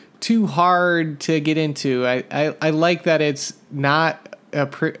hard to get into. I like that it's not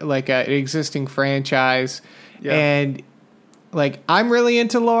like an existing franchise, and like I'm really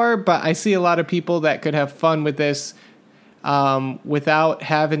into lore, but I see a lot of people that could have fun with this without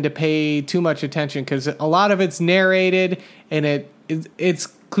having to pay too much attention, because a lot of it's narrated and it's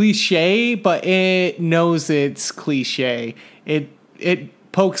cliche, but it knows it's cliche.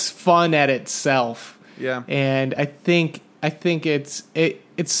 It pokes fun at itself. Yeah, and I think it's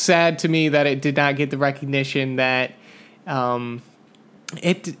sad to me that it did not get the recognition that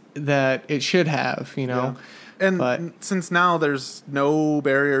it should have. Yeah. And since now there's no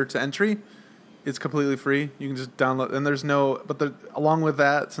barrier to entry, it's completely free. You can just download, and there's no. But along with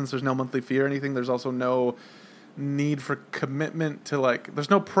that, since there's no monthly fee or anything, there's also no need for commitment to there's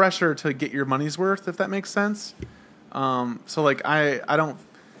no pressure to get your money's worth, if that makes sense. So I don't.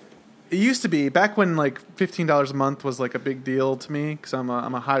 It used to be back when $15 a month was a big deal to me, because I'm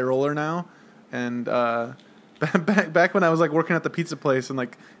a high roller now, and back when I was working at the pizza place and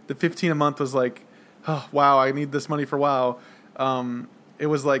the $15 a month was oh wow, I need this money for WoW. It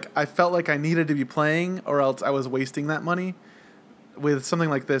was I felt like I needed to be playing, or else I was wasting that money. With something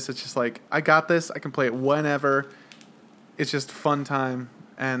like this, it's just I got this. I can play it whenever. It's just fun time,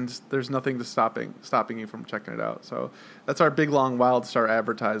 and there's nothing to stopping you from checking it out. So that's our big long WildStar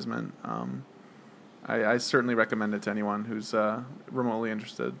advertisement. I certainly recommend it to anyone who's remotely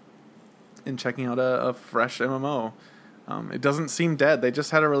interested in checking out a fresh MMO. It doesn't seem dead. They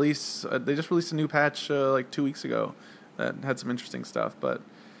just had a release. They just released a new patch 2 weeks ago that had some interesting stuff. But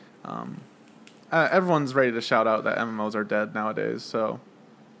everyone's ready to shout out that MMOs are dead nowadays. So,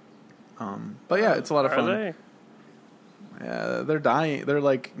 but yeah, it's a lot of fun. Are they? Yeah, they're dying. They're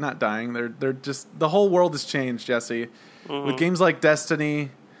not dying. They're just, the whole world has changed, Jesse. Mm-hmm. With games like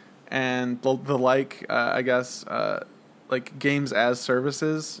Destiny and the I guess games as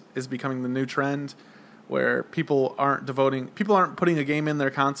services is becoming the new trend, where people aren't putting a game in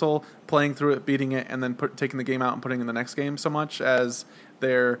their console, playing through it, beating it, and then taking the game out and putting in the next game, so much as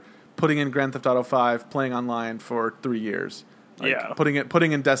they're putting in Grand Theft Auto 5, playing online for 3 years.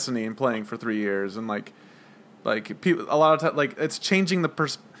 Putting in Destiny and playing for 3 years, and people, a lot of time, it's changing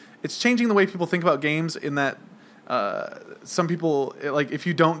it's changing the way people think about games, in that some people, if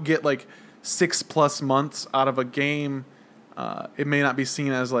you don't get 6+ months out of a game, it may not be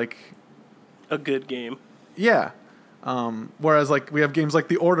seen as a good game. Yeah. Whereas we have games like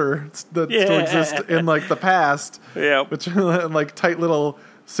The Order that still exist in the past. Yeah. Which are tight little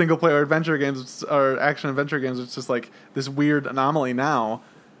single player adventure games, or action adventure games. It's just this weird anomaly now,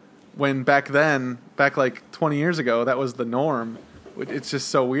 when back 20 years ago that was the norm. It's just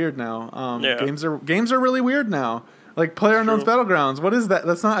so weird now. Games are really weird now. PlayerUnknown's Battlegrounds. What is that?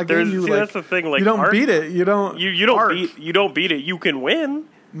 That's not a game you that's the thing. You don't beat it. You don't. You don't beat it. You can win.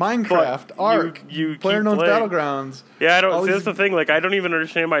 Minecraft, Ark, PlayerUnknown's Battlegrounds. Yeah, I don't. See, that's the thing. I don't even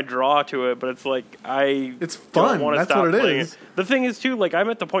understand my draw to it, but it's it's fun. Don't want to stop stop what it playing is. it. The thing is too, I'm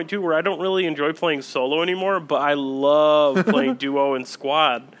at the point too where I don't really enjoy playing solo anymore, but I love playing duo and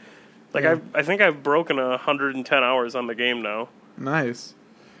squad. I think I've broken 110 hours on the game now. Nice.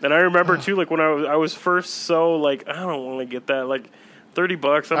 And I remember too, when I was first so I don't want to get that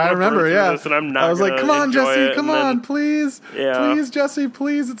 $30. I remember, this and I'm not. I was come on, Jesse, come on, then, please, please, Jesse,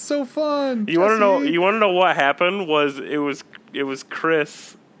 please. It's so fun. You want to know? You want to know what happened? It was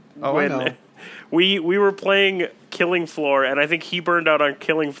Chris. Oh, I know. We were playing Killing Floor, and I think he burned out on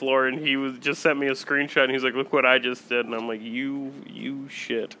Killing Floor, and he just sent me a screenshot, and he's like, "Look what I just did," and I'm like, "You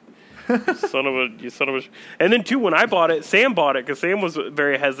shit." You son of a. And then too, when I bought it, Sam bought it, because Sam was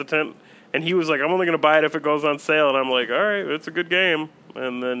very hesitant. And he was like, I'm only going to buy it if it goes on sale. And I'm like, all right, it's a good game.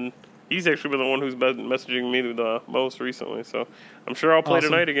 And then he's actually been the one who's been messaging me the most recently. So I'm sure I'll play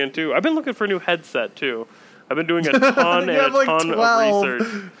tonight again, too. I've been looking for a new headset, too. I've been doing a ton and a ton of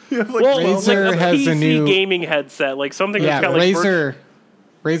research. Razer has PC a new gaming headset. Something that's got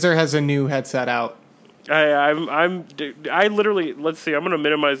Razer has a new headset out. I literally, let's see, I'm going to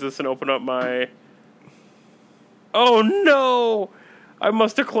minimize this and open up my... Oh, no! I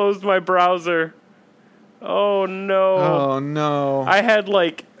must have closed my browser. Oh no. Oh no. I had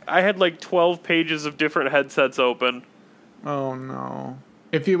 12 pages of different headsets open. Oh no.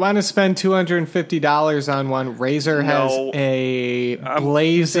 If you want to spend $250 on one, Razer has a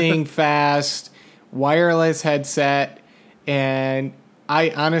blazing fast wireless headset, and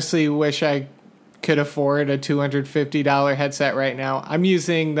I honestly wish I could afford a $250 headset right now. I'm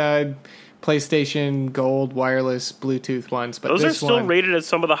using the PlayStation Gold wireless Bluetooth ones, but those are still rated as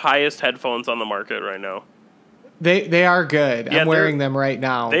some of the highest headphones on the market right now. They are good. Yeah, I'm wearing them right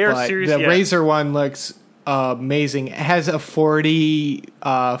now. They are serious. The Razer one looks amazing. It has a 40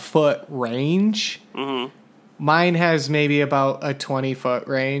 foot range. Mm-hmm. Mine has maybe about a 20 foot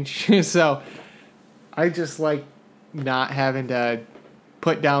range. So I just like not having to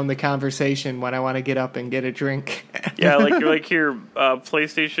put down the conversation when I want to get up and get a drink. Yeah, like here,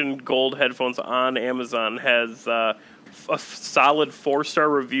 PlayStation Gold headphones on Amazon has a solid 4-star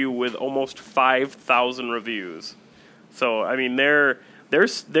review with almost 5,000 reviews. So I mean, they're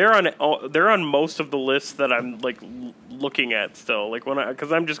on most of the lists that I'm like looking at still. Like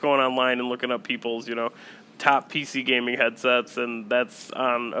because I'm just going online and looking up people's top PC gaming headsets, and that's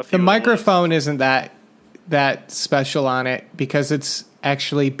on a few. The microphone isn't that special on it because it's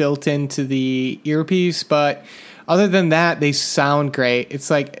actually built into the earpiece, but other than that, they sound great. It's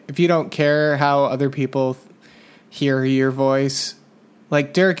like if you don't care how other people hear your voice,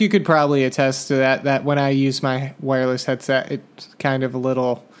 like Derek, you could probably attest to that when I use my wireless headset, it's kind of a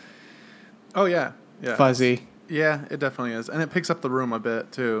little fuzzy. Yeah, it definitely is. And it picks up the room a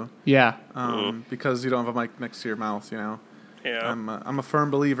bit too. Yeah. Because you don't have a mic next to your mouth, Yeah. I'm a firm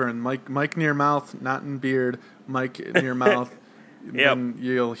believer in mic near mouth, not in beard. Mic near mouth. Yep. Then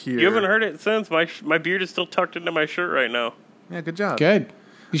you'll hear. You haven't heard it since. My beard is still tucked into my shirt right now. Yeah, good job. Good.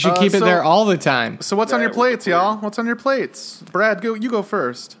 You should keep it there all the time. So what's on your plates, y'all? What's on your plates? Brad, you go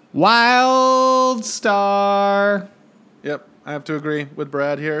first. Wild Star. Yep, I have to agree with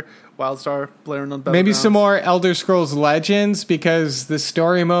Brad here. WildStar, PlayerUnknown's Battlegrounds. Maybe some more Elder Scrolls Legends because the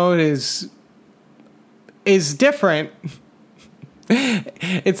story mode is different.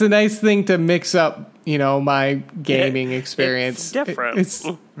 It's a nice thing to mix up, my gaming experience. It's different.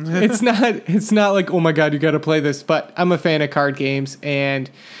 It's not like, oh my god, you got to play this. But I'm a fan of card games, and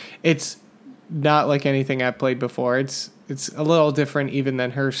it's not like anything I've played before. It's a little different even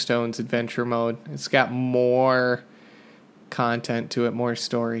than Hearthstone's adventure mode. It's got more content to it, more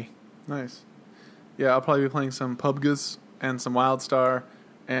story. Nice. Yeah, I'll probably be playing some PUBGs and some WildStar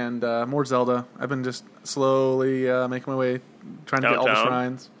and more Zelda. I've been just slowly making my way, trying to get all the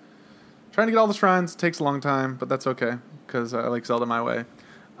shrines. Trying to get all the shrines takes a long time, but that's okay because I like Zelda my way.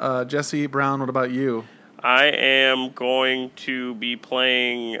 Jesse Brown, what about you? I am going to be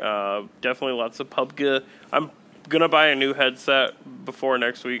playing definitely lots of PUBG. I'm going to buy a new headset before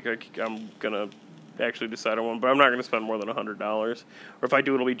next week. I'm going to actually decide on one, but I'm not going to spend more than $100. Or if I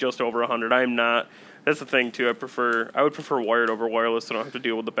do, it'll be just over $100. I'm not. That's the thing, too. I would prefer wired over wireless so I don't have to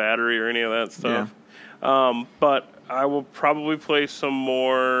deal with the battery or any of that stuff. Yeah. But I will probably play some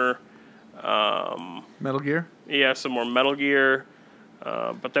more... Metal Gear? Yeah, some more Metal Gear.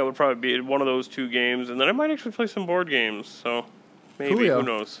 But that would probably be one of those two games. And then I might actually play some board games. So maybe, Coolio. Who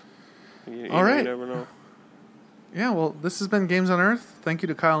knows? All right. You never know. Yeah, well, this has been Games on Earth. Thank you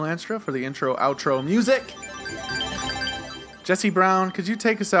to Kyle Lanstra for the intro-outro music. Jesse Brown, could you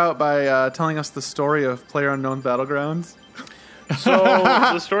take us out by telling us the story of PlayerUnknown's Battlegrounds? So,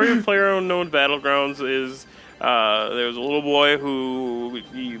 the story of PlayerUnknown's Battlegrounds is there was a little boy who...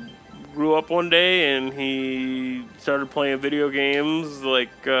 He grew up one day and he started playing video games like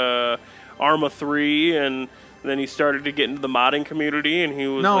Arma 3, and then he started to get into the modding community, and he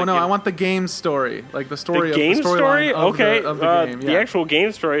was I want the game story, like the story the game of the story. Of okay, the game. Yeah. The actual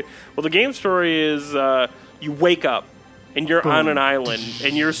game story. Well, the game story is you wake up and you're on an island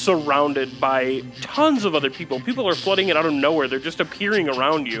and you're surrounded by tons of other people. People are flooding it out of nowhere. They're just appearing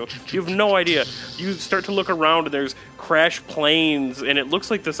around you. You have no idea. You start to look around and there's crashed planes, and it looks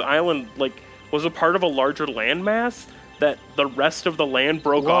like this island was a part of a larger landmass that the rest of the land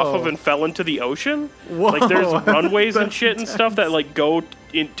broke off of and fell into the ocean. Whoa. Like there's runways and shit and stuff that go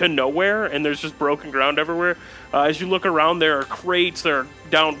into nowhere, and there's just broken ground everywhere. As you look around, there are crates, there are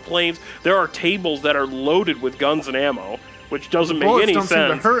downed planes, there are tables that are loaded with guns and ammo, which doesn't make any sense. Bullets don't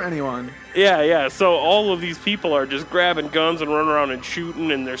seem to hurt anyone. Yeah. So all of these people are just grabbing guns and running around and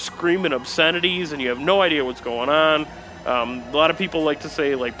shooting, and they're screaming obscenities, and you have no idea what's going on. A lot of people like to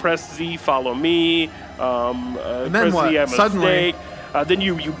say, press Z, follow me. And then press what? Z, I'm a Suddenly, mistake. Then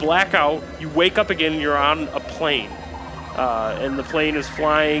you black out, you wake up again, and you're on a plane. And the plane is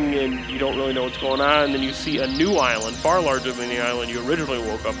flying, and you don't really know what's going on. And then you see a new island, far larger than the island you originally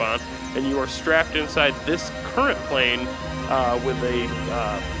woke up on, and you are strapped inside this current plane with a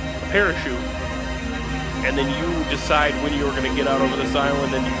parachute. And then you decide when you're going to get out over this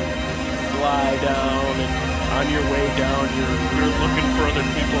island, and you fly down, and on your way down, you're looking for other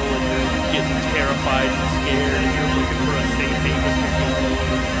people, and you're getting terrified and scared, and you're looking for a safe haven for people.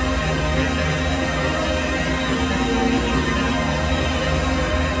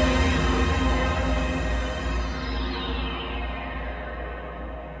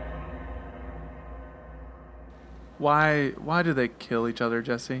 Why do they kill each other,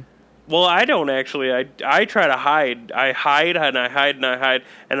 Jesse? Well, I don't actually. I try to hide. I hide and I hide and I hide,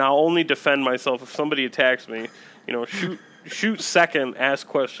 and I'll only defend myself if somebody attacks me. Shoot second, ask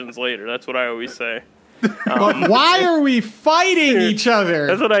questions later. That's what I always say. But why are we fighting each other?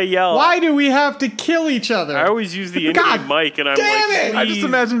 That's what I yell. Why do we have to kill each other? I always use the enemy mic, and I'm damn like, it! I just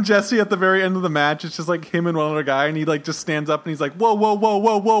imagine Jesse at the very end of the match. It's just like him and one other guy, and he like just stands up and he's like, "Whoa, whoa, whoa,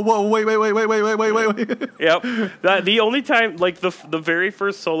 whoa, whoa, whoa, wait, wait, wait, wait, wait, wait, wait, wait, wait." Yep. The only time, like the very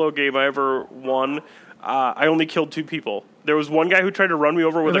first solo game I ever won, I only killed 2 people. There was one guy who tried to run me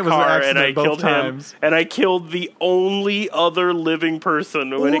over with a car, and I killed him. And I killed the only other living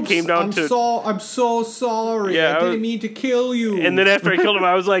person when it came down to. I'm so sorry. Yeah, I didn't mean to kill you. And then after I killed him,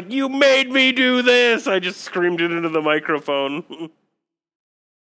 I was like, "You made me do this!" I just screamed it into the microphone.